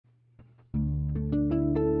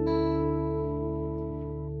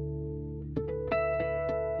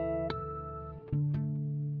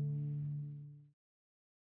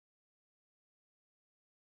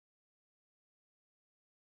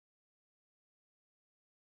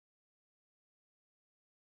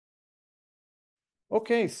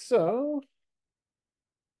Okay, so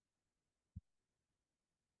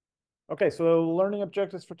learning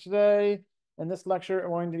objectives for today. In this lecture are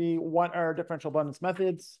going to be what are differential abundance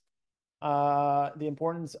methods, the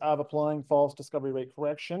importance of applying false discovery rate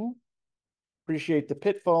correction, appreciate the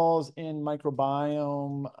pitfalls in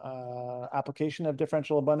microbiome application of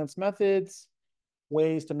differential abundance methods,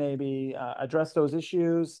 ways to maybe address those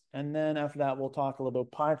issues, and then after that we'll talk a little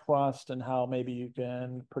about PyQuest and how maybe you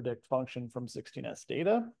can predict function from 16S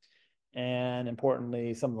data, and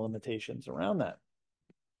importantly some of the limitations around that.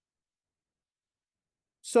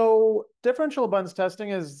 So differential abundance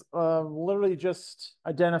testing is literally just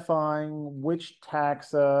identifying which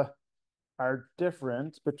taxa are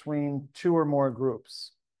different between two or more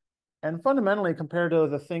groups. And fundamentally, compared to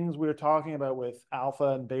the things we were talking about with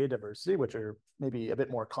alpha and beta diversity, which are maybe a bit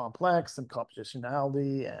more complex and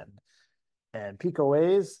compositionality and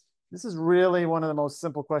PICOAs, this is really one of the most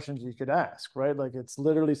simple questions you could ask, right? Like it's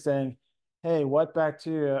literally saying, hey, what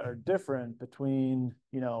bacteria are different between,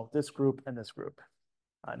 this group and this group?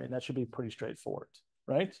 I mean, that should be pretty straightforward,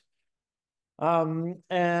 right?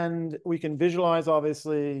 And we can visualize,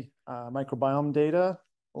 obviously, microbiome data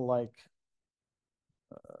like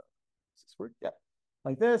this word? Yeah,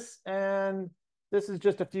 like this. And this is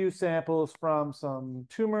just a few samples from some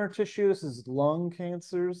tumor tissue. This is lung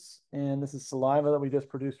cancers, and this is saliva that we just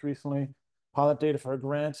produced recently. Pilot data for a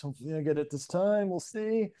grant. Hopefully I get it this time. We'll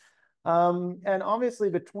see. And obviously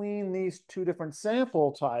between these two different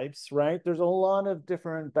sample types, right, there's a lot of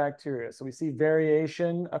different bacteria. So we see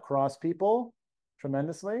variation across people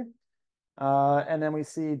tremendously. And then we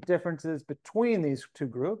see differences between these two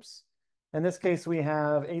groups. In this case, we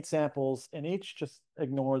have 8 samples in each. Just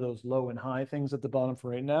ignore those low and high things at the bottom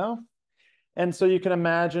for right now. And so you can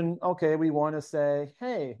imagine, okay, we want to say,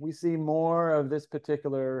 hey, we see more of this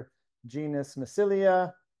particular genus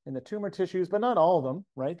Mycelia in the tumor tissues, but not all of them,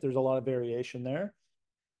 right? There's a lot of variation there.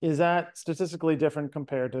 Is that statistically different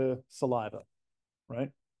compared to saliva,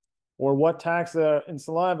 right? Or what taxa in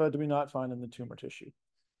saliva do we not find in the tumor tissue?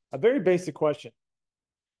 A very basic question.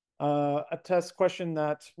 A test question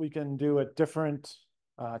that we can do at different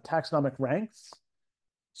taxonomic ranks.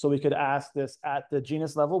 So we could ask this at the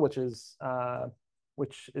genus level, which is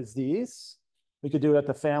these. We could do it at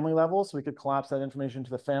the family level. So we could collapse that information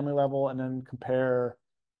to the family level and then compare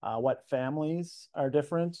what families are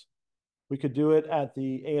different. We could do it at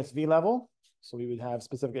the ASV level. So we would have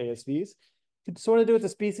specific ASVs. Could sort of do it at the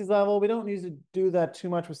species level. We don't need to do that too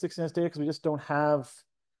much with 16S data because we just don't have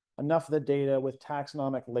enough of the data with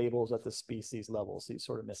taxonomic labels at the species level. So you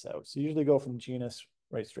sort of miss out. So you usually go from genus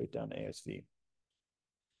right straight down to ASV.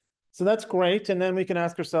 So that's great. And then we can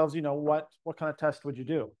ask ourselves, what kind of test would you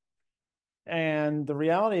do? And the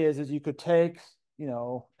reality is you could take,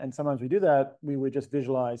 and sometimes we do that, we would just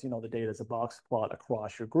visualize, the data as a box plot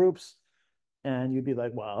across your groups. And you'd be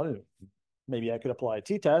like, well, maybe I could apply a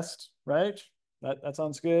t-test, right? That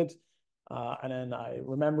sounds good. And then I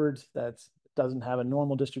remembered that it doesn't have a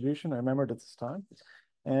normal distribution. I remembered at this time.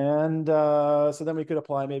 And so then we could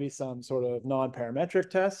apply maybe some sort of non-parametric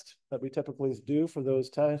test that we typically do for those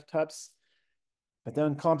types. But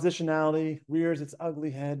then compositionality rears its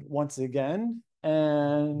ugly head once again.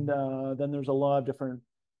 And then there's a lot of different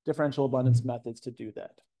differential abundance methods to do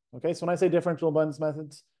that. Okay, so when I say differential abundance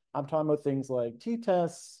methods, I'm talking about things like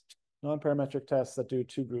t-tests, non-parametric tests that do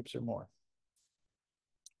 2 groups or more.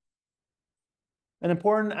 An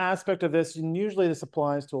important aspect of this, and usually this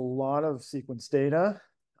applies to a lot of sequence data,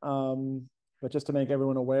 but just to make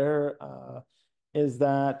everyone aware, is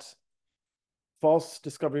that false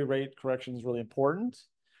discovery rate correction is really important.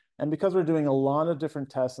 And because we're doing a lot of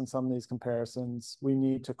different tests in some of these comparisons, we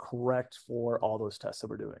need to correct for all those tests that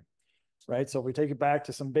we're doing, right? So if we take it back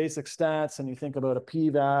to some basic stats and you think about a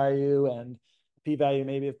p-value and p-value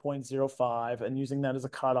maybe of 0.05 and using that as a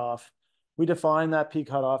cutoff, we define that p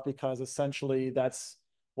cutoff because essentially that's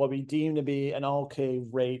what we deem to be an okay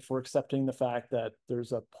rate for accepting the fact that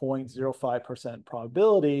there's a 0.05%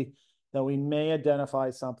 probability that we may identify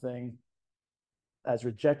something as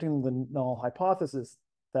rejecting the null hypothesis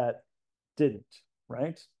that didn't,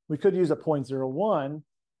 right? We could use a 0.01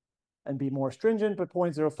 and be more stringent, but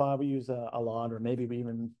 0.05 we use a lot, or maybe we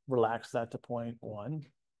even relax that to 0.1.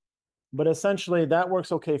 But essentially that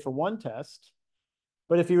works okay for one test.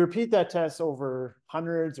 But if you repeat that test over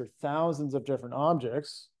hundreds or thousands of different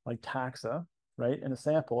objects, like taxa, right, in a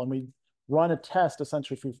sample, and we run a test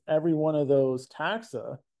essentially for every one of those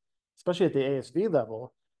taxa, especially at the ASV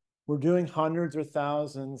level, we're doing hundreds or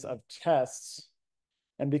thousands of tests.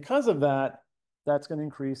 And because of that, that's going to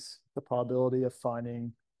increase the probability of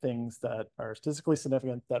finding things that are statistically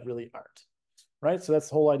significant that really aren't. right? So that's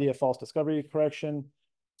the whole idea of false discovery correction.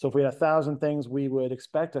 So if we had 1,000 things, we would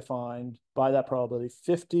expect to find, by that probability,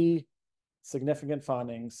 50 significant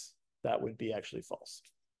findings that would be actually false.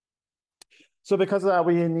 So because of that,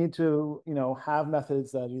 we need to, have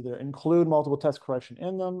methods that either include multiple test correction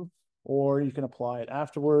in them, or you can apply it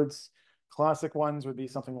afterwards. Classic ones would be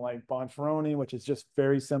something like Bioinformatics, which is just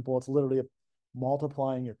very simple. It's literally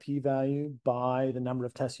multiplying your p-value by the number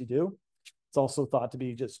of tests you do. It's also thought to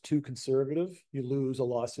be just too conservative. You lose a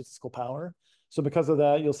lot of statistical power. So because of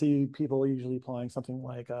that, you'll see people usually applying something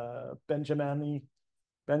like Benjamini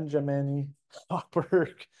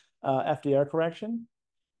Hochberg FDR correction.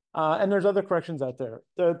 And there's other corrections out there.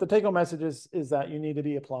 The take-home message is that you need to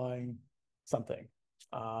be applying something.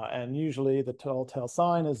 And usually the telltale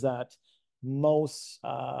sign is that most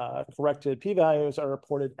corrected p-values are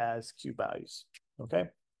reported as Q values. Okay,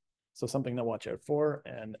 so something to watch out for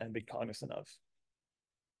and be cognizant of.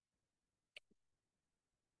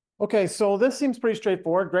 Okay, so this seems pretty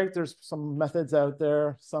straightforward. Great, there's some methods out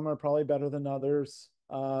there. Some are probably better than others.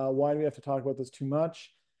 Why do we have to talk about this too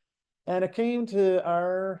much? And it came to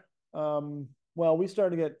our, well, we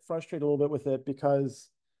started to get frustrated a little bit with it because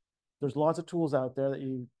there's lots of tools out there that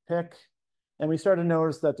you pick. And we started to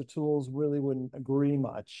notice that the tools really wouldn't agree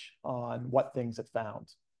much on what things it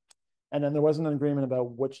found. And then there wasn't an agreement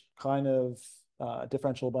about which kind of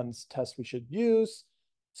differential abundance test we should use.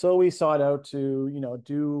 So we sought out to,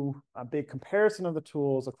 do a big comparison of the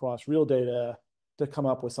tools across real data to come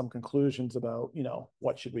up with some conclusions about,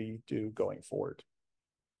 what should we do going forward.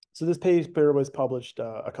 So this paper was published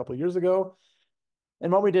a couple of years ago.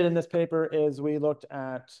 And what we did in this paper is we looked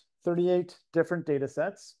at 38 different data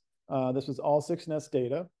sets. This was all 6NS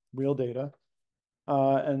data, real data,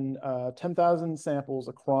 and 10,000 samples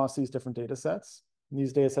across these different data sets. And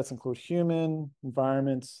these data sets include human,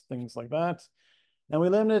 environments, things like that. And we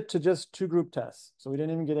limited it to just 2-group tests. So we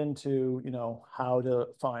didn't even get into, how to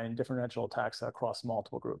find differential attacks across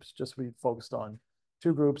multiple groups. Just we focused on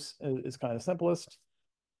 2 groups is kind of simplest.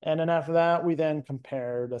 And then after that, we then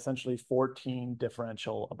compared essentially 14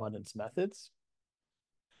 differential abundance methods.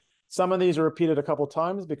 Some of these are repeated a couple of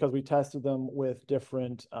times because we tested them with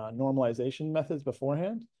different normalization methods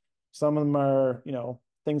beforehand. Some of them are,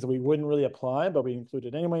 things that we wouldn't really apply, but we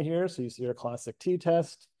included anyway here. So you see our classic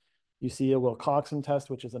t-test. You see a Wilcoxon test,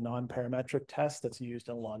 which is a non-parametric test that's used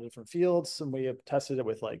in a lot of different fields. And we have tested it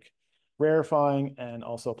with like rarefying and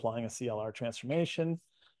also applying a CLR transformation.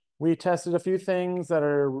 We tested a few things that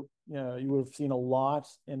are, you would have seen a lot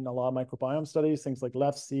in a lot of microbiome studies, things like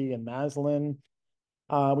LEFC and Maslin.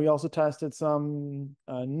 We also tested some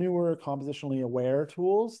newer compositionally aware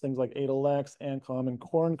tools, things like ADLX, ANCOM, and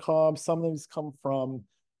corncob. Some of these come from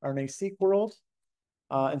RNA-seq world,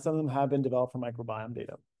 and some of them have been developed from microbiome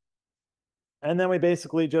data. And then we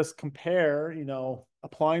basically just compare,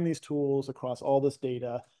 applying these tools across all this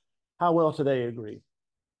data, how well do they agree?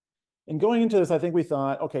 And going into this, I think we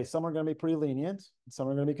thought, okay, some are going to be pretty lenient, some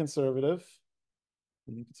are going to be conservative.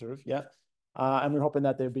 Yeah. And we're hoping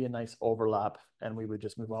that there'd be a nice overlap and we would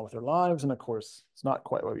just move on with our lives. And of course, it's not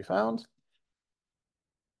quite what we found.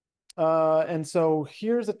 And so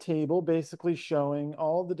here's a table basically showing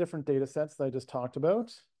all the different data sets that I just talked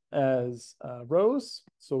about as rows.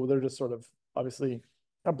 So they're just sort of obviously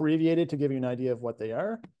abbreviated to give you an idea of what they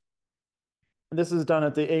are. And this is done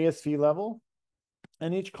at the ASV level.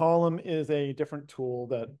 And each column is a different tool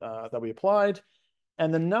that we applied.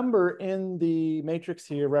 And the number in the matrix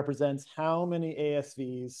here represents how many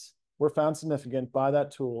ASVs were found significant by that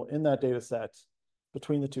tool in that data set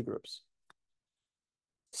between the 2 groups.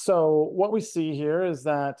 So what we see here is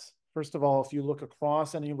that, first of all, if you look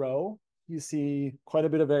across any row, you see quite a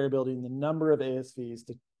bit of variability in the number of ASVs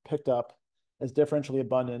picked up as differentially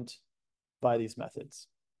abundant by these methods.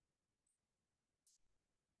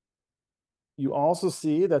 You also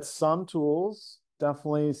see that some tools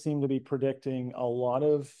definitely seem to be predicting a lot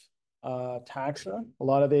of taxa, a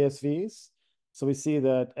lot of ASVs. So we see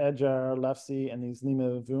that EDGAR, LEFC, and these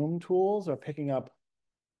Lima-Voom tools are picking up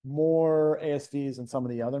more ASVs than some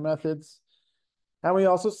of the other methods. And we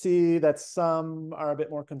also see that some are a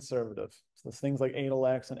bit more conservative. So things like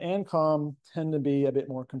ADLX and ANCOM tend to be a bit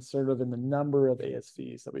more conservative in the number of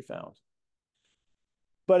ASVs that we found.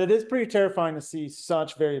 But it is pretty terrifying to see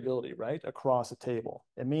such variability, right, across a table.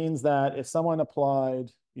 It means that if someone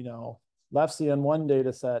applied, LEFC on one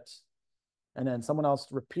data set, and then someone else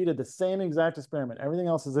repeated the same exact experiment, everything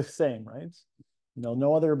else is the same, right?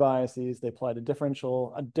 No other biases. They applied a different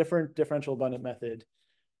differential abundant method.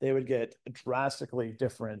 They would get drastically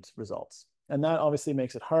different results. And that obviously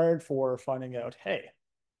makes it hard for finding out, hey,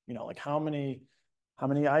 like how many how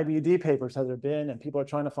many IBD papers have there been, and people are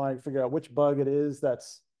trying to figure out which bug it is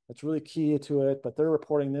that's really key to it, but they're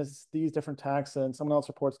reporting these different taxa, and someone else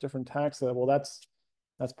reports different taxa. Well, that's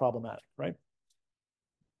problematic, right?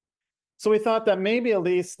 So we thought that maybe at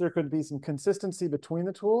least there could be some consistency between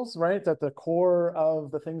the tools, right? That the core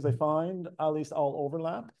of the things they find at least all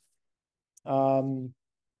overlap. And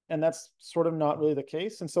that's sort of not really the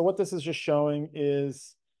case. And so what this is just showing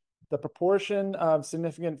is the proportion of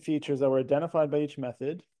significant features that were identified by each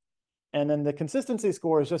method. And then the consistency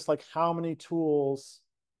score is just like how many tools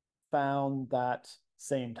found that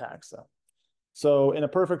same taxa. So in a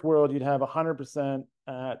perfect world, you'd have 100%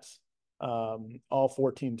 at all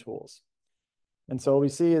 14 tools. And so what we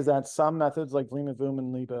see is that some methods like LimaVoom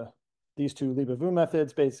and these two LimaVoom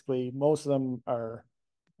methods, basically most of them are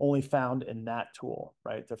only found in that tool,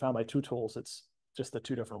 right? They're found by two tools. It's just the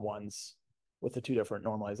two different ones with the two different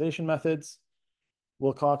normalization methods.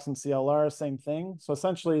 Wilcox and CLR, same thing. So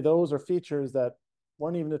essentially those are features that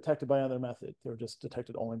weren't even detected by another method. They were just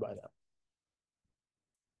detected only by them.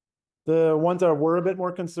 The ones that were a bit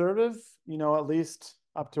more conservative, at least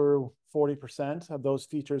up to 40% of those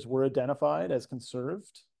features were identified as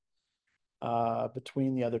conserved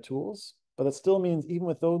between the other tools. But that still means even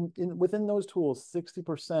with within those tools,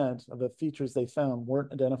 60% of the features they found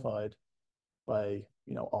weren't identified by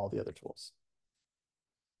all the other tools.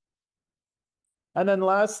 And then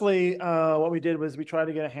lastly, what we did was we tried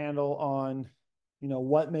to get a handle on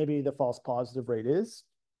what maybe the false positive rate is.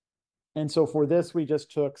 And so for this, we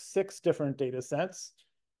just took 6 different data sets.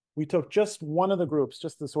 We took just one of the groups,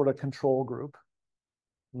 just the sort of control group,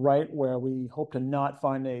 right, where we hope to not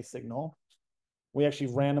find a signal. We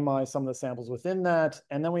actually randomized some of the samples within that.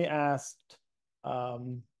 And then we asked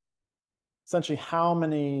essentially how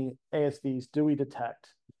many ASVs do we detect?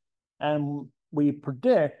 And we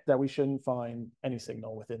predict that we shouldn't find any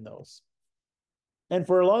signal within those. And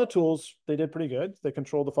for a lot of tools, they did pretty good. They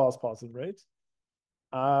controlled the false positive rates.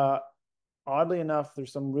 Oddly enough,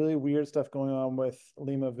 there's some really weird stuff going on with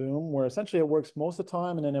LimaVoom, where essentially it works most of the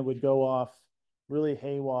time, and then it would go off really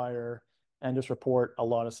haywire and just report a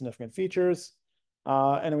lot of significant features.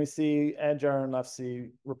 And we see EdgeR and LeftC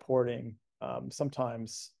reporting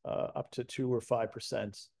sometimes up to 2 or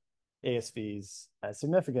 5% ASVs as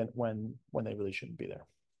significant when they really shouldn't be there.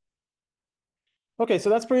 Okay, so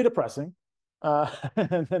that's pretty depressing.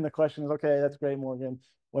 And then the question is, okay, that's great, Morgan.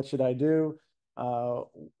 What should I do?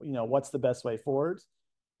 What's the best way forward?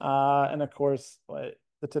 And of course,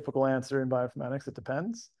 the typical answer in bioinformatics, it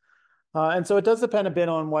depends. And so it does depend a bit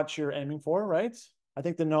on what you're aiming for, right? I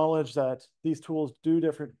think the knowledge that these tools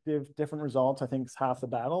give different results, I think is half the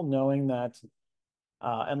battle, knowing that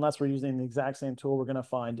unless we're using the exact same tool, we're going to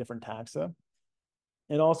find different taxa.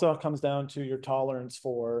 It also comes down to your tolerance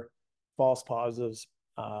for false positives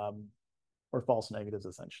or false negatives,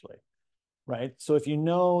 essentially, right? So if you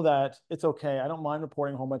know that it's okay, I don't mind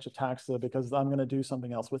reporting a whole bunch of taxa because I'm going to do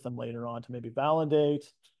something else with them later on to maybe validate.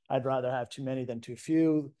 I'd rather have too many than too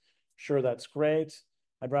few. Sure, that's great.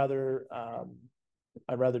 I'd rather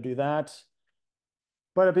do that.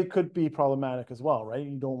 But it could be problematic as well, right?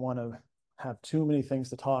 You don't want to have too many things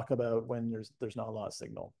to talk about when there's not a lot of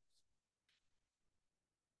signal.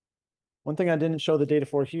 One thing I didn't show the data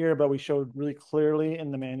for here, but we showed really clearly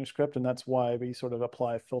in the manuscript, and that's why we sort of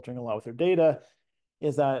apply filtering a lot with our data,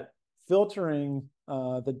 is that filtering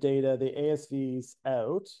the data, the ASVs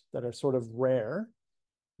out that are sort of rare,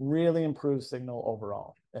 really improves signal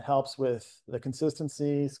overall. It helps with the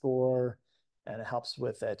consistency score, and it helps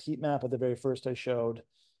with that heat map at the very first I showed,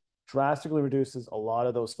 drastically reduces a lot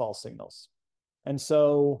of those false signals. And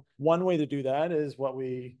so one way to do that is what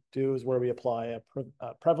we do is where we apply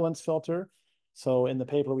a prevalence filter. So in the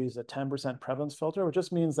paper, we use a 10% prevalence filter, which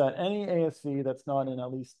just means that any ASV that's not in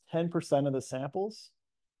at least 10% of the samples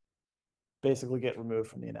basically get removed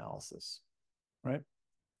from the analysis, right?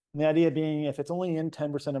 And the idea being if it's only in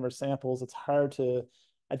 10% of our samples, it's hard to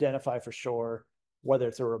identify for sure whether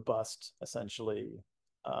it's a robust, essentially,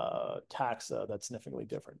 taxa that's significantly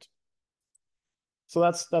different. So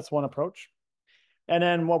that's one approach. And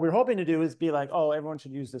then what we're hoping to do is be like, oh, everyone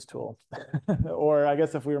should use this tool. Or I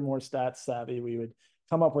guess if we were more stats savvy, we would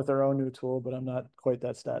come up with our own new tool, but I'm not quite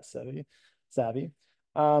that stats savvy.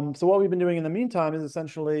 So what we've been doing in the meantime is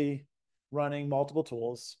essentially running multiple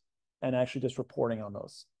tools and actually just reporting on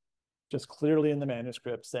those. Just clearly in the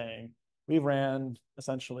manuscript saying, we've ran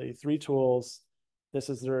essentially 3 tools. This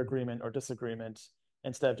is their agreement or disagreement,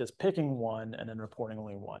 instead of just picking one and then reporting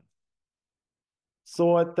only one. So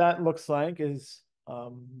what that looks like is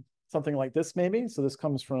something like this, maybe. So this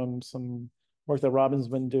comes from some work that Robin's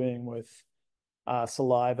been doing with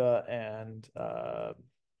saliva and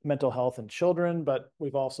mental health in children, but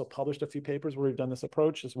we've also published a few papers where we've done this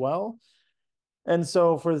approach as well. And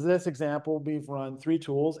so for this example, we've run 3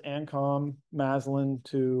 tools, ANCOM,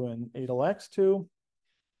 Maslin-2, and ADLX-2.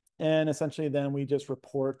 And essentially then we just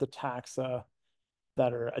report the taxa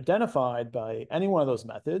that are identified by any one of those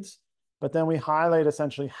methods, but then we highlight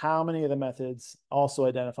essentially how many of the methods also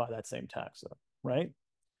identify that same taxa, right?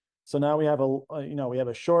 So now we have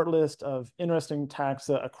a short list of interesting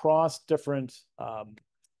taxa across different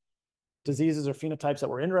diseases or phenotypes that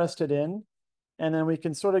we're interested in. And then we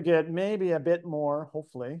can sort of get maybe a bit more,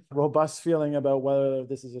 hopefully, robust feeling about whether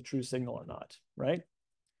this is a true signal or not, right?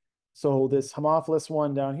 So this Haemophilus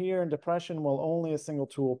one down here in depression, will only a single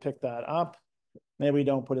tool pick that up. Maybe we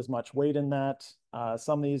don't put as much weight in that.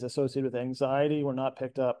 Some of these associated with anxiety were not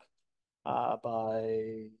picked up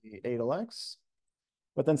by ADLX,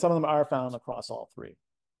 but then some of them are found across all 3.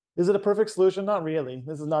 Is it a perfect solution? Not really.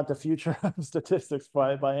 This is not the future of statistics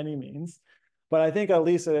by any means, but I think at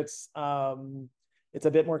least it's a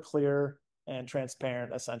bit more clear and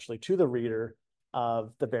transparent, essentially, to the reader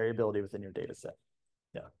of the variability within your data set.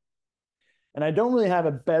 Yeah. And I don't really have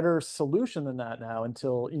a better solution than that now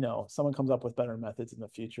until, someone comes up with better methods in the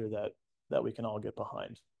future that we can all get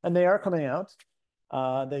behind. And they are coming out.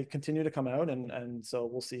 They continue to come out, and so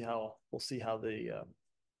we'll see how the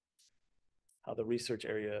research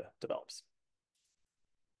area develops.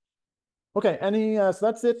 Okay, so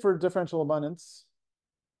that's it for differential abundance.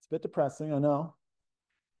 It's a bit depressing, I know.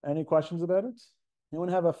 Any questions about it? Anyone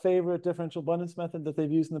have a favorite differential abundance method that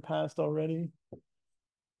they've used in the past already?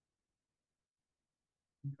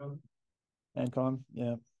 ANCOM,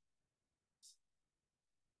 yeah.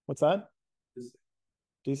 What's that?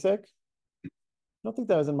 DSEC? I don't think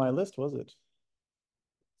that was in my list, was it?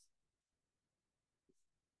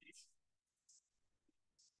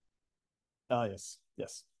 Oh, yes,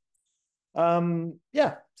 yes.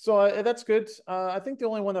 Yeah, so that's good. I think the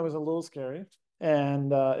only one that was a little scary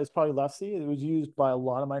and is probably LEFC. It was used by a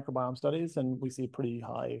lot of microbiome studies, and we see pretty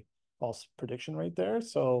high false prediction rate there.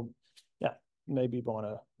 So yeah, maybe you want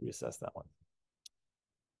to reassess that one.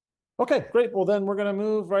 Okay, great. Well, then we're going to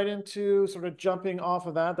move right into sort of jumping off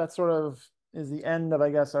of that. That sort of is the end of, I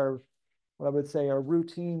guess, what I would say, our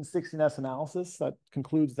routine 16S analysis. That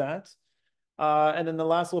concludes that. And then the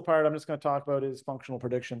last little part I'm just going to talk about is functional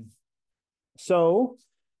prediction. So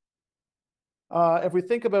if we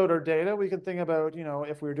think about our data, we can think about,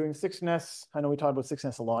 if we were doing 16S, I know we talked about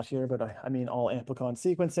 16S a lot here, but I mean all amplicon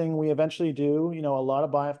sequencing, we eventually do, a lot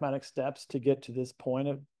of bioinformatics steps to get to this point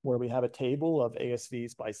of where we have a table of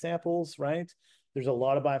ASVs by samples, right? There's a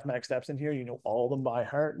lot of bioinformatics steps in here. You know all of them by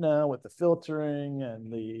heart now, with the filtering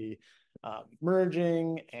and the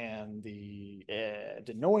merging and the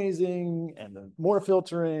denoising and the more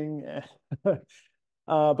filtering.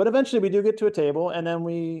 But eventually we do get to a table, and then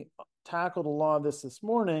we tackled a lot of this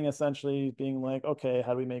morning, essentially being like, okay,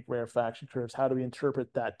 how do we make rarefaction curves? How do we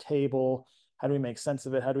interpret that table? How do we make sense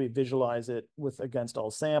of it? How do we visualize it against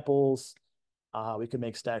all samples? We could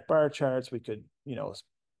make stacked bar charts. We could,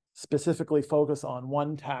 specifically focus on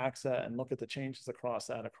one taxa and look at the changes across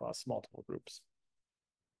multiple groups.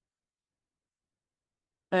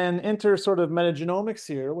 And enter sort of metagenomics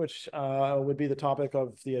here, which would be the topic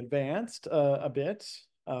of the advanced a bit,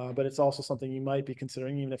 but it's also something you might be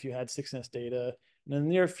considering even if you had 16S data. And in the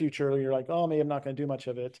near future, you're like, oh, maybe I'm not going to do much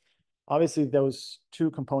of it. Obviously, those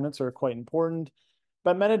 2 components are quite important.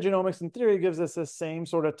 But metagenomics, in theory, gives us the same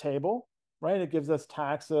sort of table, right? It gives us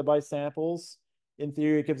taxa by samples. In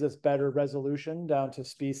theory, it gives us better resolution down to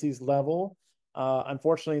species level.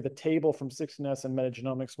 Unfortunately, the table from 16S and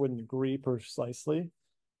metagenomics wouldn't agree precisely.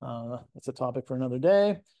 That's a topic for another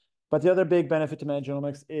day. But the other big benefit to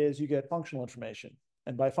metagenomics is you get functional information.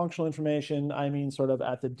 And by functional information, I mean sort of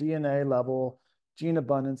at the DNA level, gene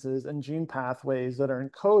abundances and gene pathways that are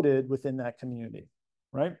encoded within that community,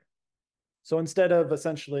 right? So instead of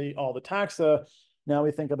essentially all the taxa, now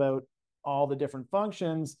we think about all the different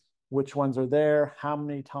functions, which ones are there, how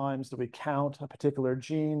many times do we count a particular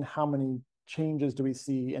gene, how many changes do we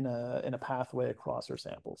see in a pathway across our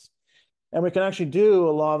samples. And we can actually do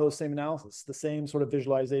a lot of those same analysis, the same sort of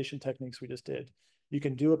visualization techniques we just did. You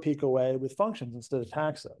can do a peak away with functions instead of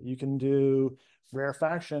taxa. You can do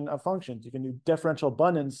rarefaction of functions. You can do differential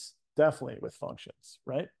abundance definitely with functions,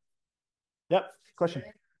 right? Yep, question.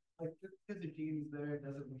 Like just because the gene's there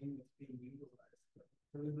doesn't mean it's being utilized.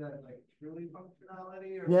 So is that like truly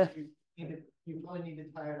functionality, or yeah, you probably need to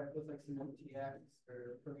tie it up with like some MTX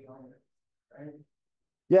or proteomics, right?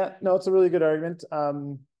 Yeah, no, it's a really good argument.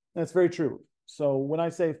 That's very true. So when I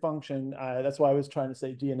say function, that's why I was trying to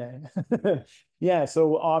say DNA. Yeah,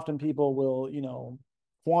 so often people will,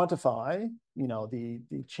 quantify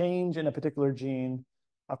the change in a particular gene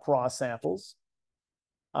across samples.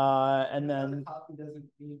 And then copy doesn't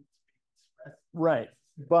mean right,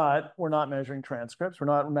 but we're not measuring transcripts, we're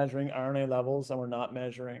not measuring RNA levels, and we're not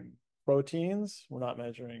measuring proteins, we're not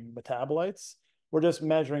measuring metabolites. We're just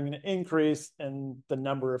measuring an increase in the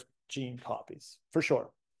number of gene copies, for sure.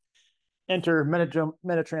 Enter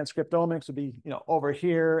metatranscriptomics would be over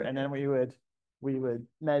here, and then we would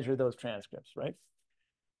measure those transcripts, right?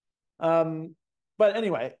 But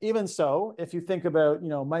anyway, even so, if you think about,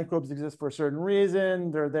 microbes exist for a certain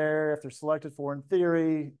reason, they're there if they're selected for in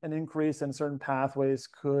theory, an increase in certain pathways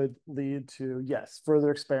could lead to, yes,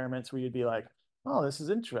 further experiments where you'd be like, oh, this is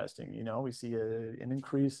interesting. We see an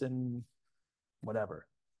increase in whatever,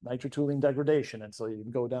 nitrotoluene degradation. And so you can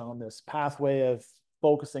go down this pathway of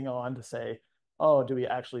focusing on to say, oh, do we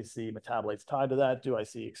actually see metabolites tied to that? Do I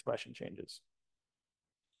see expression changes?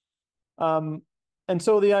 And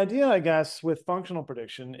so the idea, I guess, with functional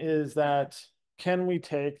prediction is that can we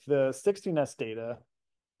take the 16S data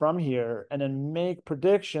from here and then make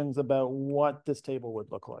predictions about what this table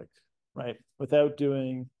would look like, right? Without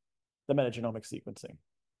doing the metagenomic sequencing.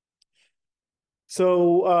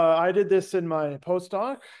 So I did this in my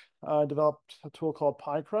postdoc. I developed a tool called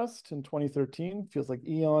PyCrust in 2013. Feels like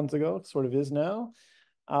eons ago. It sort of is now.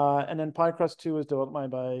 And then PyCrust 2 was developed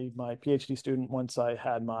by my PhD student once I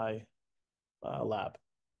had my lab.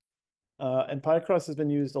 And PyCrust has been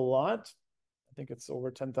used a lot. I think it's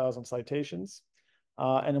over 10,000 citations.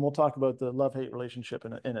 And then we'll talk about the love-hate relationship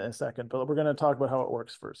in a second, but we're going to talk about how it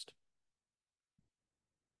works first.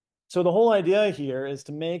 So the whole idea here is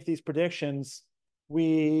to make these predictions.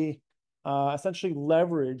 We essentially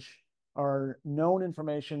leverage our known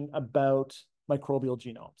information about microbial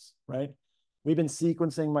genomes, right? We've been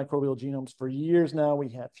sequencing microbial genomes for years now. We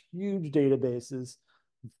have huge databases,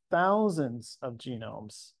 thousands of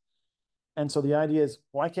genomes. And so the idea is,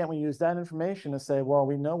 why can't we use that information to say, well,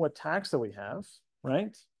 we know what taxa we have,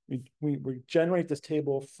 right? We generate this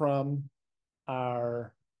table from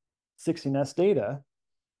our 16S data.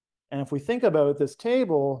 And if we think about this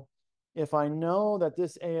table, if I know that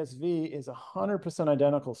this ASV is 100%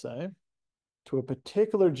 identical, say, to a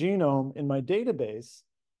particular genome in my database,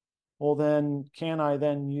 well, then can I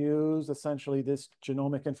then use essentially this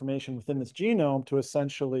genomic information within this genome to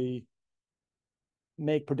essentially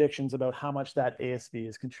make predictions about how much that ASV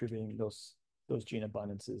is contributing those gene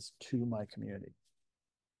abundances to my community.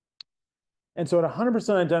 And so at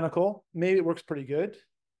 100% identical, maybe it works pretty good,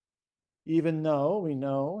 even though we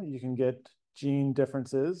know you can get gene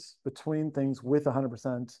differences between things with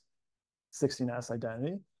 100% 16S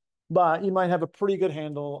identity. But you might have a pretty good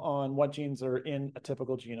handle on what genes are in a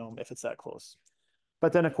typical genome if it's that close.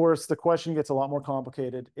 But then, of course, the question gets a lot more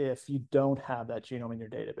complicated if you don't have that genome in your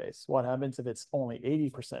database. What happens if it's only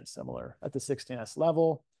 80% similar at the 16S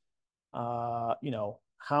level? How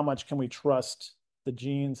much can we trust the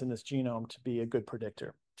genes in this genome to be a good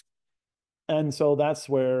predictor? And so that's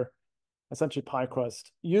where essentially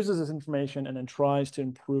PyCrust uses this information and then tries to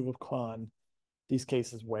improve upon these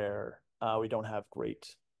cases where we don't have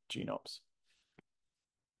great genomes.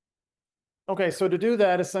 Okay, so to do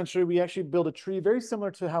that, essentially, we actually build a tree very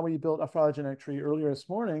similar to how we built a phylogenetic tree earlier this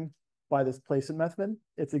morning by this placement method.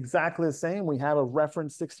 It's exactly the same. We have a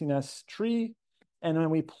reference 16S tree, and then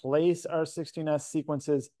we place our 16S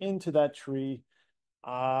sequences into that tree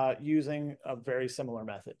using a very similar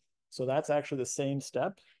method. So that's actually the same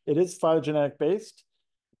step. It is phylogenetic based,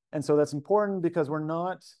 and so that's important because we're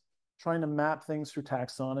not trying to map things through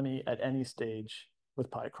taxonomy at any stage with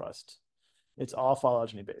PyCrust. It's all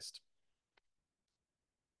phylogeny based.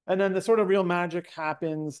 And then the sort of real magic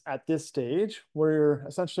happens at this stage where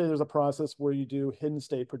essentially there's a process where you do hidden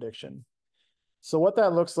state prediction. So what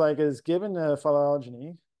that looks like is given a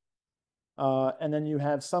phylogeny, and then you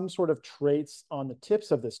have some sort of traits on the tips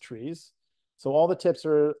of this trees. So all the tips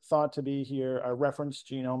are thought to be here are reference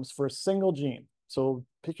genomes for a single gene. So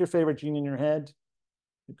pick your favorite gene in your head.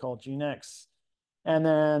 You call it gene X. And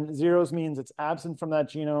then zeros means it's absent from that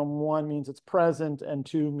genome, 1 means it's present, and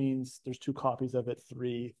 2 means there's 2 copies of it,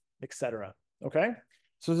 3, etc. Okay?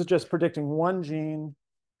 So this is just predicting one gene.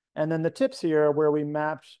 And then the tips here are where we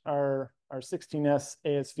mapped our 16S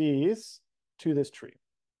ASVs to this tree.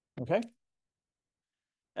 Okay?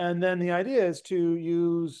 And then the idea is to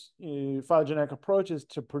use phylogenetic approaches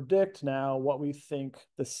to predict now what we think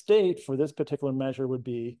the state for this particular measure would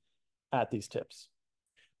be at these tips.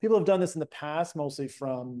 People have done this in the past, mostly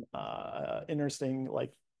from interesting,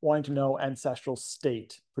 like wanting to know ancestral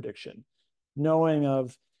state prediction, knowing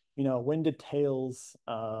of, when did tails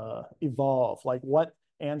evolve, like what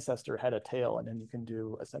ancestor had a tail, and then you can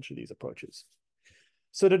do essentially these approaches.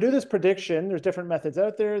 So to do this prediction, there's different methods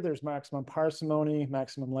out there. There's maximum parsimony,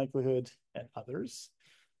 maximum likelihood, and others.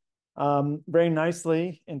 Very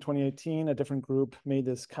nicely, in 2018, a different group made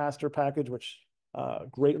this Castor package, which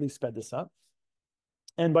greatly sped this up.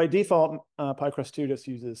 And by default, PyCrust2 just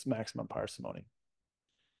uses maximum parsimony.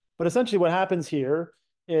 But essentially what happens here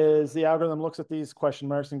is the algorithm looks at these question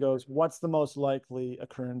marks and goes, what's the most likely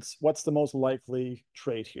occurrence? What's the most likely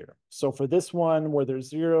trait here? So for this one, where there's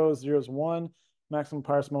zeros, one, maximum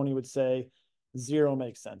parsimony would say 0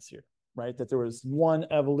 makes sense here, right? That there was one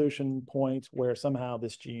evolution point where somehow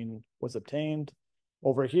this gene was obtained.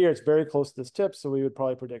 Over here, it's very close to this tip, so we would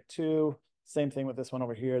probably predict 2. Same thing with this one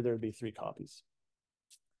over here, there would be 3 copies.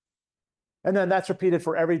 And then that's repeated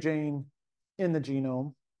for every gene in the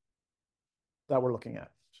genome that we're looking at.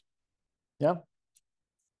 Yeah.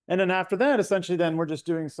 And then after that, essentially, then we're just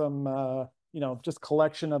doing some, just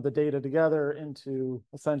collection of the data together into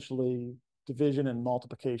essentially division and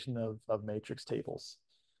multiplication of matrix tables.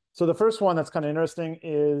 So the first one that's kind of interesting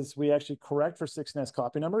is we actually correct for 6NS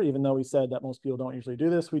copy number, even though we said that most people don't usually do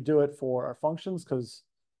this. We do it for our functions because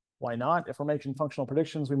why not? If we're making functional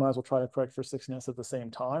predictions, we might as well try to correct for 6NS at the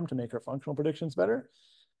same time to make our functional predictions better.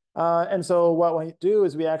 And so what we do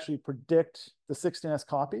is we actually predict the 6NS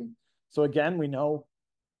copy. So again, we know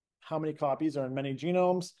how many copies are in many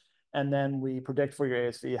genomes, and then we predict for your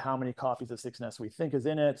ASV how many copies of 6NS we think is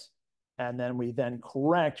in it. And then we then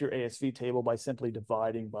correct your ASV table by simply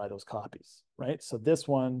dividing by those copies, right? So this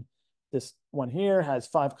one here has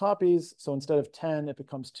 5 copies. So instead of 10, it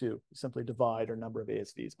becomes 2. We simply divide our number of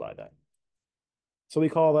ASVs by that. So we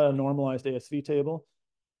call that a normalized ASV table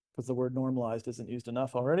because the word normalized isn't used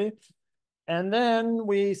enough already. And then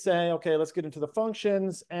we say, okay, let's get into the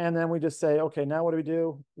functions. And then we just say, okay, now what do we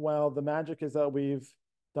do? Well, the magic is that we've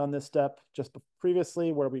done this step just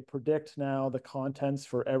previously where we predict now the contents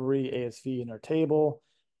for every ASV in our table.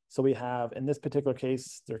 So we have, in this particular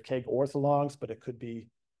case, they're KEGG orthologs, but it could be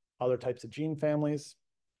other types of gene families.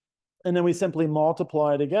 And then we simply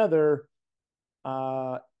multiply together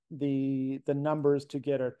the numbers to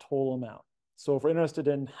get our total amount. So if we're interested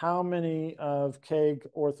in how many of KEGG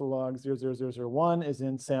ortholog 00001 is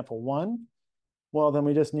in sample 1, well, then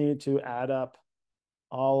we just need to add up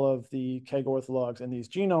all of the KEGG orthologs in these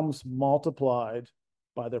genomes multiplied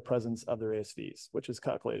by their presence of their ASVs, which is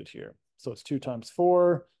calculated here. So it's 2 times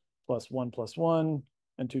 4 plus 1 plus 1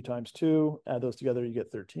 and 2 times 2. Add those together, you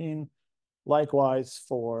get 13. Likewise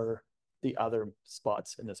for the other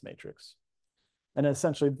spots in this matrix. And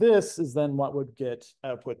essentially this is then what would get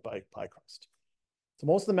output by PyCrust. So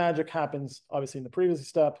most of the magic happens obviously in the previous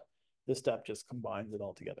step. This step just combines it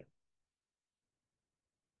all together.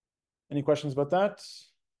 Any questions about that?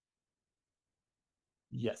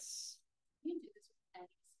 Yes. Can you do this with any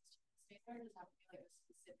system? Or does it have to be like a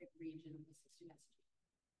specific region of the system?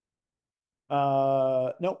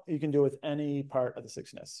 No, you can do it with any part of the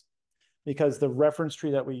 6NS because the reference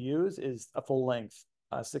tree that we use is a full length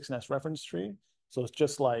 6NS reference tree. So it's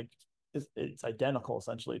just like, it's identical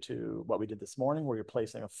essentially to what we did this morning where you're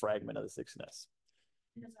placing a fragment of the 6NS.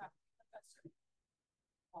 Does that a certain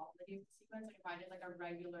quality of the sequence? Like if I did like a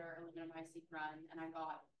regular eliminate-my-seq run and I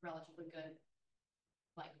got relatively good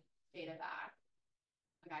like data back,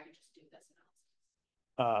 like I could just do this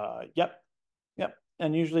analysis. Yep.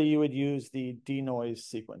 And usually you would use the denoise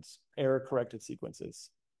sequence, error-corrected sequences.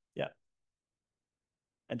 Yeah.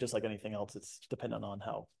 And just like anything else, it's dependent on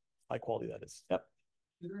how high quality that is. Yep.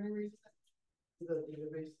 Is there any reason that the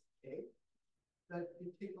database A that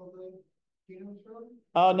you take all the genomes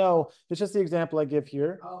from? No, it's just the example I give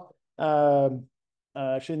here. Oh.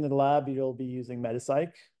 Actually, in the lab, you'll be using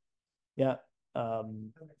Metapsych. Yeah.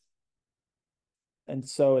 And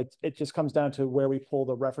so it just comes down to where we pull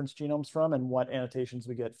the reference genomes from and what annotations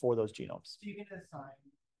we get for those genomes. So you can assign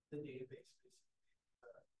the database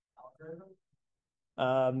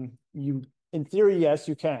algorithm? In theory, yes,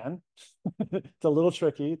 you can. It's a little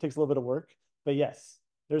tricky. It takes a little bit of work, but yes,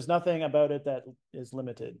 there's nothing about it that is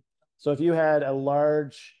limited. So if you had a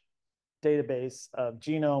large database of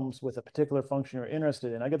genomes with a particular function you're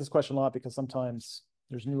interested in, I get this question a lot because sometimes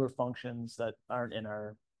there's newer functions that aren't in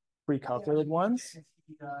our pre-calculated ones.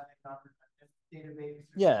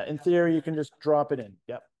 Yeah, in theory, you can just drop it in.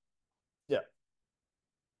 Yep. Yeah.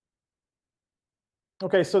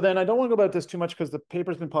 Okay, so then I don't want to go about this too much because the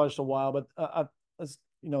paper's been published a while, but as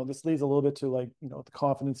you know, this leads a little bit to like, the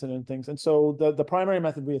confidence in things. And so the primary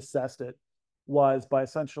method we assessed it was by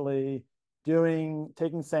essentially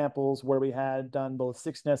taking samples where we had done both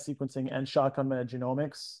 6NS sequencing and shotgun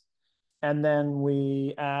metagenomics. And then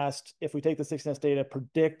we asked if we take the 6NS data,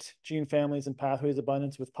 predict gene families and pathways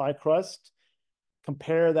abundance with PyCrust.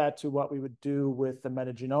 compare that to what we would do with the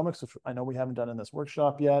metagenomics, which I know we haven't done in this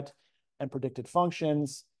workshop yet, and predicted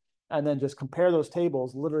functions, and then just compare those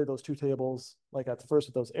tables, literally those two tables, like at the first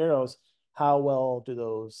with those arrows, how well do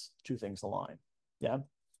those two things align? Yeah.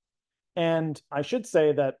 And I should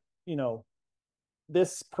say that,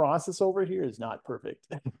 this process over here is not perfect,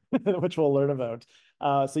 which we'll learn about.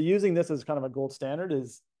 So using this as kind of a gold standard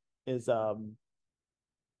is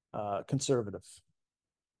conservative.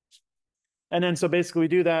 And then so basically we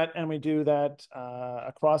do that, and we do that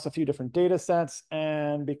across a few different data sets.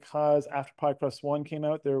 And because after PyCrust1 came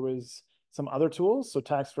out, there was some other tools. So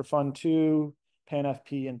Tax for Fun 2,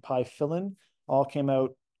 PanFP, and PyFillin all came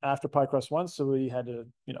out after PyCrust1. So we had to,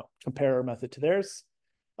 compare our method to theirs.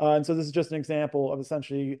 And so this is just an example of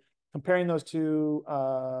essentially comparing those two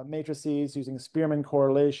matrices using Spearman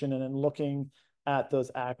correlation and then looking at those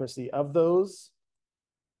accuracy of those.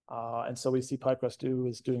 And so we see PyCrust2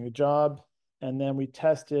 is doing a job. And then we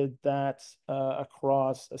tested that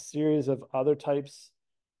across a series of other types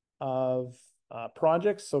of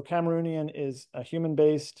projects. So Cameroonian is a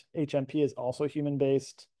human-based. HMP is also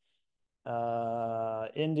human-based.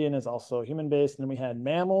 Indian is also human-based. And then we had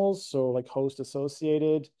mammals, so like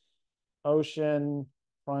host-associated. Ocean,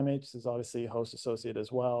 primates is obviously host-associated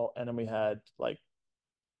as well. And then we had like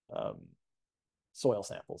soil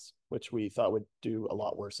samples, which we thought would do a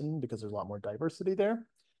lot worse in because there's a lot more diversity there.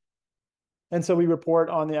 And so we report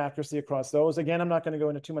on the accuracy across those. Again, I'm not going to go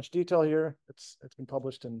into too much detail here. It's been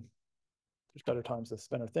published, and there's better times to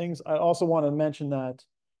spend our things. I also want to mention that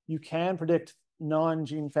you can predict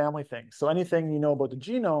non-gene family things. So anything you know about the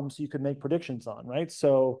genomes, you could make predictions on, right?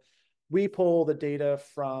 So we pull the data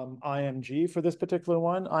from IMG for this particular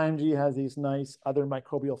one. IMG has these nice other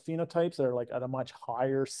microbial phenotypes that are like at a much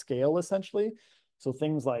higher scale, essentially. So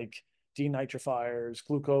things like denitrifiers,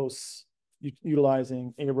 glucose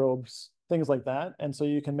utilizing aerobes, things like that. And so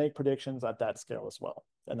you can make predictions at that scale as well.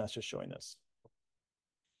 And that's just showing this.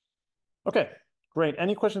 Okay, great.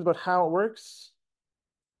 Any questions about how it works?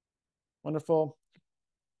 Wonderful.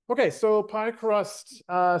 Okay, so PyCrust,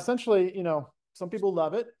 essentially, some people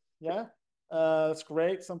love it. Yeah, it's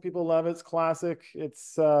great. Some people love it. It's classic.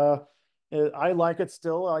 I like it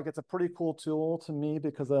still. Like, it's a pretty cool tool to me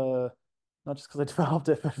because not just because I developed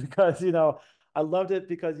it, but because I loved it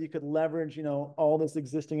because you could leverage all this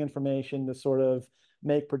existing information to sort of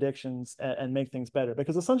make predictions and make things better.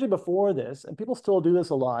 Because essentially before this, and people still do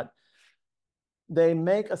this a lot, they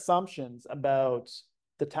make assumptions about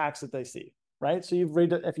the tax that they see, right? So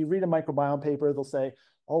if you read a microbiome paper, they'll say,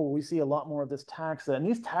 oh, we see a lot more of this taxa, and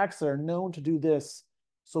these taxa are known to do this.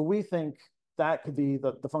 So we think that could be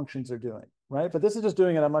the functions they're doing, right? But this is just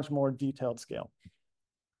doing it at a much more detailed scale.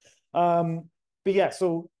 But yeah,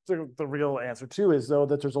 so the real answer too is though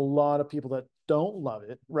that there's a lot of people that don't love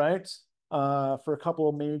it, right? For a couple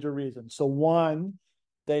of major reasons. So one,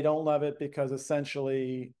 they don't love it because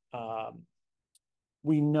essentially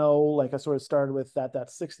we know, like I sort of started with, that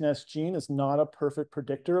 6NES gene is not a perfect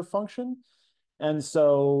predictor of function. And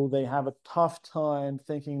so they have a tough time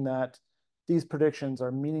thinking that these predictions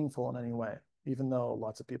are meaningful in any way, even though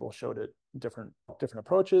lots of people showed it different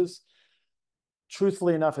approaches.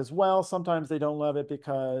 Truthfully enough as well, sometimes they don't love it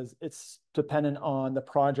because it's dependent on the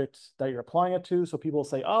project that you're applying it to. So people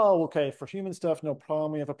say, oh, okay, for human stuff, no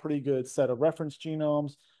problem. We have a pretty good set of reference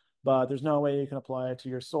genomes, but there's no way you can apply it to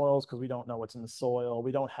your soils because we don't know what's in the soil.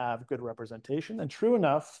 We don't have good representation. And true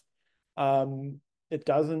enough, it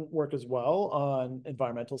doesn't work as well on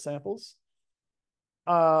environmental samples.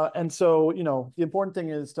 And so, the important thing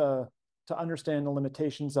is to understand the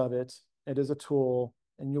limitations of it. It is a tool,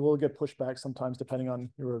 and you will get pushback sometimes depending on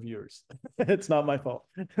your reviewers. It's not my fault.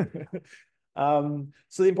 So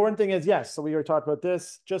the important thing is, yes, so we already talked about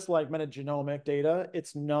this, just like metagenomic data,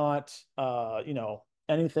 it's not,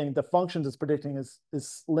 anything, the functions it's predicting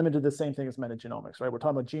is limited to the same thing as metagenomics, right? We're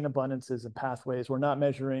talking about gene abundances and pathways. We're not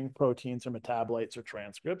measuring proteins or metabolites or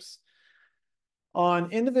transcripts.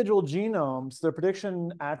 On individual genomes, the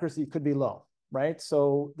prediction accuracy could be low, right?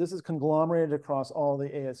 So this is conglomerated across all the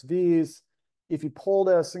ASVs. If you pulled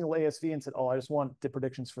a single ASV and said, oh, I just want the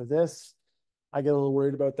predictions for this, I get a little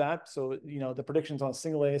worried about that. So, the predictions on a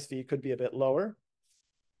single ASV could be a bit lower.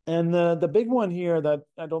 And the big one here that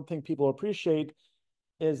I don't think people appreciate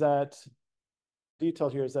is that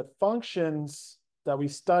functions that we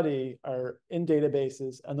study are in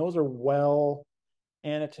databases, and those are well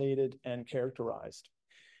annotated and characterized.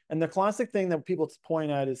 And the classic thing that people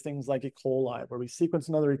point at is things like E. coli, where we sequence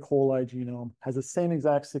another E. coli genome, has the same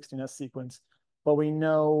exact 16S sequence, but we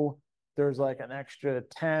know there's like an extra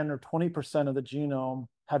 10 or 20% of the genome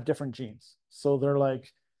have different genes. So they're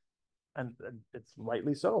like and it's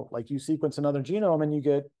rightly so. Like you sequence another genome and you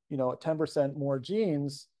get, 10% more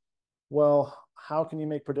genes. Well, how can you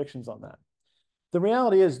make predictions on that? The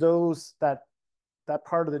reality is that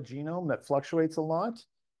part of the genome that fluctuates a lot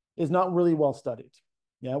is not really well studied.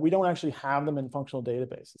 Yeah, we don't actually have them in functional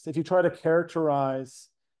databases. If you try to characterize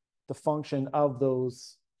the function of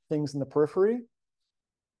those things in the periphery,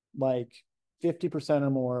 like 50% or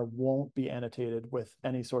more won't be annotated with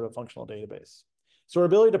any sort of functional database. So our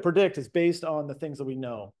ability to predict is based on the things that we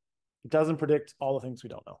know. It doesn't predict all the things we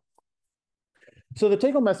don't know. So the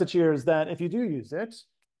take-home message here is that if you do use it,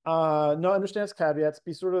 understand its caveats,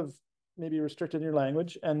 be sort of maybe restricted in your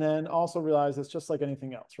language, and then also realize it's just like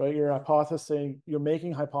anything else, right? You're hypothesizing, you're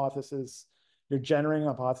making hypotheses, you're generating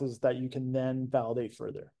hypotheses that you can then validate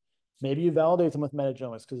further. Maybe you validate them with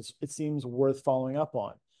metagenomics because it seems worth following up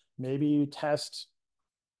on. Maybe you test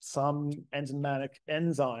some enzymatic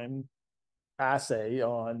enzyme assay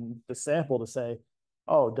on the sample to say,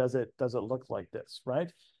 oh, does it look like this,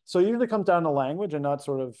 right? So it usually comes down to language and not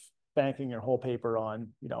sort of banking your whole paper on,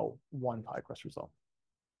 one PyQuest result.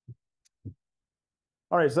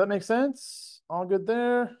 All right, does that make sense? All good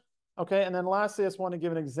there? Okay, and then lastly, I just want to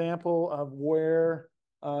give an example of where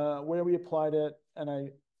we applied it, and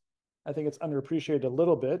I think it's underappreciated a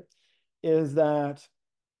little bit, is that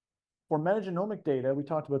for metagenomic data, we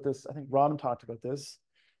talked about this, I think Robin talked about this,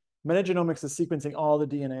 metagenomics is sequencing all the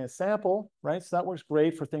DNA as sample, right? So that works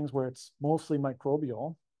great for things where it's mostly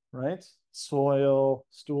microbial, right? Soil,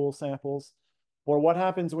 stool samples. Or what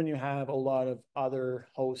happens when you have a lot of other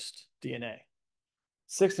host DNA?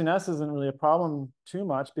 16S isn't really a problem too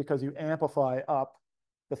much because you amplify up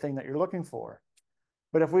the thing that you're looking for.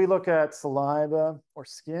 But if we look at saliva or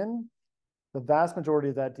skin, the vast majority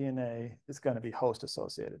of that DNA is going to be host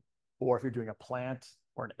associated. Or if you're doing a plant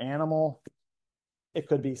or an animal, it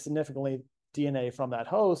could be significantly DNA from that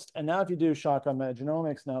host. And now if you do shotgun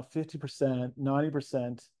metagenomics, now 50%,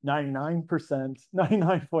 90%, 99%,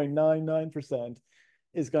 99.99%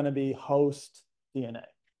 is going to be host DNA.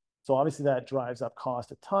 So obviously that drives up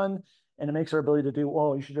cost a ton, and it makes our ability to do,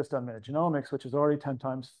 well, you should just done metagenomics, which is already 10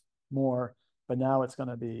 times more, but now it's going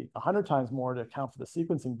to be 100 times more to account for the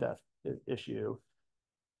sequencing depth issue,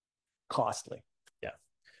 costly. Yeah.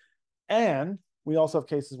 And we also have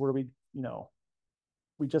cases where we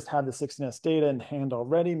just have the 16S data in hand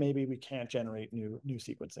already. Maybe we can't generate new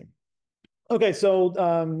sequencing. Okay, so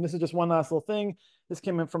this is just one last little thing. This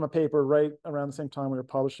came in from a paper right around the same time we were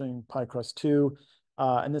publishing PyCrust 2.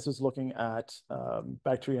 And this was looking at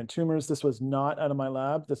bacteria and tumors. This was not out of my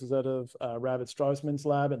lab. This is out of Ravid Straussman's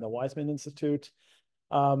lab in the Weizmann Institute.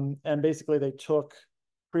 And basically they took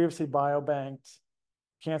previously biobanked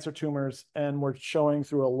cancer tumors and were showing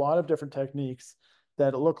through a lot of different techniques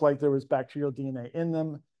that it looked like there was bacterial DNA in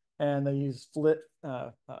them. And they used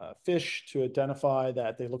fish to identify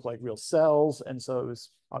that they look like real cells. And so it was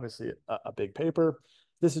obviously a big paper.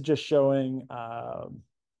 This is just showing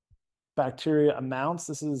bacteria amounts.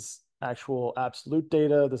 This is actual absolute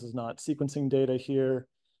data. This is not sequencing data here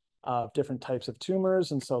of different types of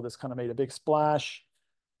tumors. And so this kind of made a big splash.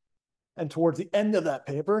 And towards the end of that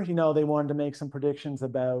paper, they wanted to make some predictions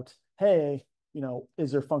about, hey,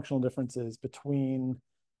 is there functional differences between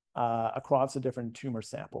across the different tumor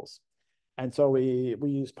samples? And so we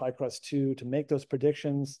used PyCrust 2 to make those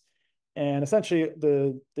predictions. And essentially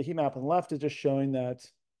the heat map on the left is just showing that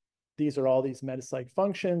these are all these metacyte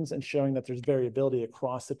functions and showing that there's variability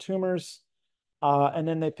across the tumors. And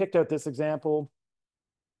then they picked out this example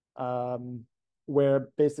where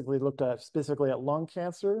basically looked at specifically at lung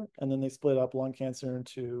cancer, and then they split up lung cancer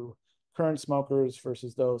into current smokers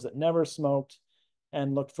versus those that never smoked,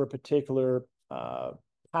 and looked for particular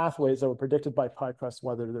pathways that were predicted by PyCrust,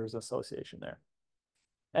 whether there's association there.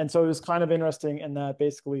 And so it was kind of interesting in that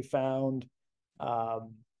basically found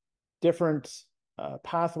different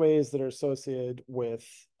pathways that are associated with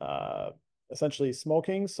essentially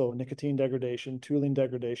smoking, so nicotine degradation, toluene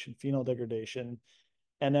degradation, phenol degradation.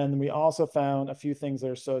 And then we also found a few things that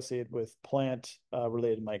are associated with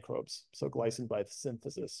plant-related microbes, so glycine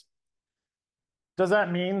biosynthesis. Does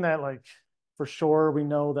that mean that, like, for sure we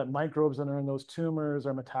know that microbes that are in those tumors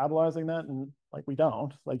are metabolizing that? And we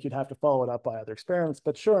don't. You'd have to follow it up by other experiments.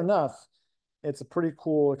 But sure enough, it's a pretty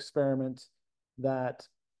cool experiment that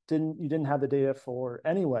you didn't have the data for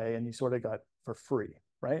anyway, and you sort of got for free,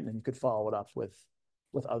 right? And then you could follow it up with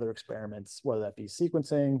other experiments, whether that be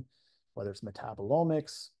sequencing, whether it's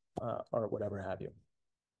metabolomics, or whatever have you.